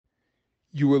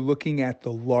You are looking at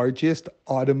the largest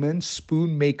Ottoman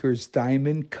spoon maker's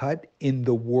diamond cut in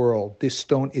the world. This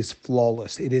stone is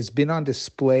flawless. It has been on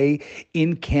display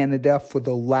in Canada for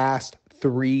the last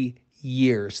 3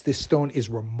 years. This stone is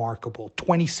remarkable.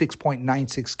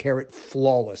 26.96 carat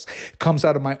flawless. Comes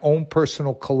out of my own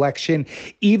personal collection.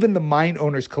 Even the mine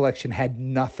owner's collection had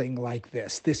nothing like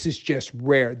this. This is just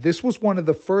rare. This was one of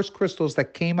the first crystals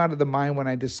that came out of the mine when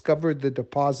I discovered the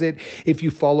deposit. If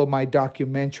you follow my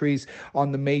documentaries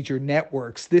on the major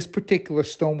networks, this particular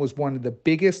stone was one of the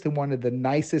biggest and one of the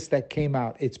nicest that came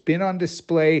out. It's been on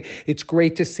display. It's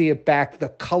great to see it back. The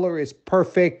color is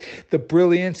perfect. The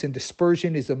brilliance and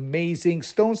dispersion is amazing.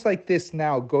 Stones like this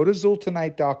now, go to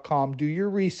Zultanite.com, do your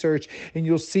research, and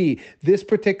you'll see this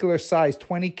particular size,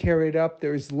 20 carat up,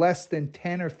 there's less than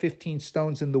 10 or 15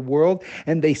 stones in the world,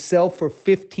 and they sell for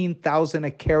 15,000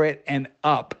 a carat and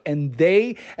up. And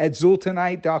they at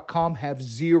Zultanite.com have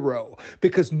zero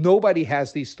because nobody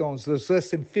has these stones. There's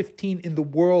less than 15 in the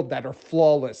world that are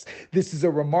flawless. This is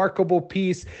a remarkable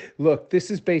piece. Look,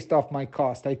 this is based off my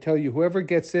cost. I tell you, whoever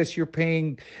gets this, you're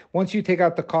paying, once you take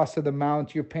out the cost of the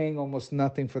mount, you're paying almost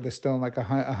nothing for the stone, like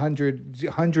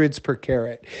hundreds per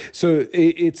carat. So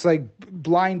it's like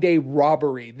blind day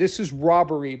robbery. This is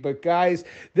robbery, but guys,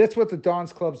 that's what the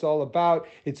Dons Club's all about.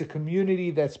 It's a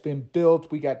community that's been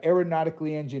built. We got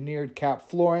aeronautically engineered Kat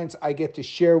Florence. I get to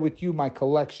share with you my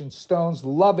collection stones.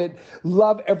 Love it.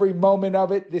 Love every moment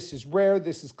of it. This is rare.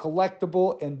 This is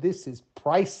collectible, and this is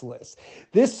priceless.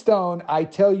 This stone, I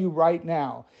tell you right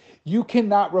now, you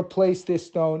cannot replace this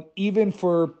stone even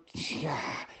for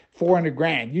 400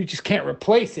 grand. You just can't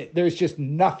replace it. There's just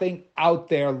nothing out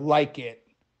there like it.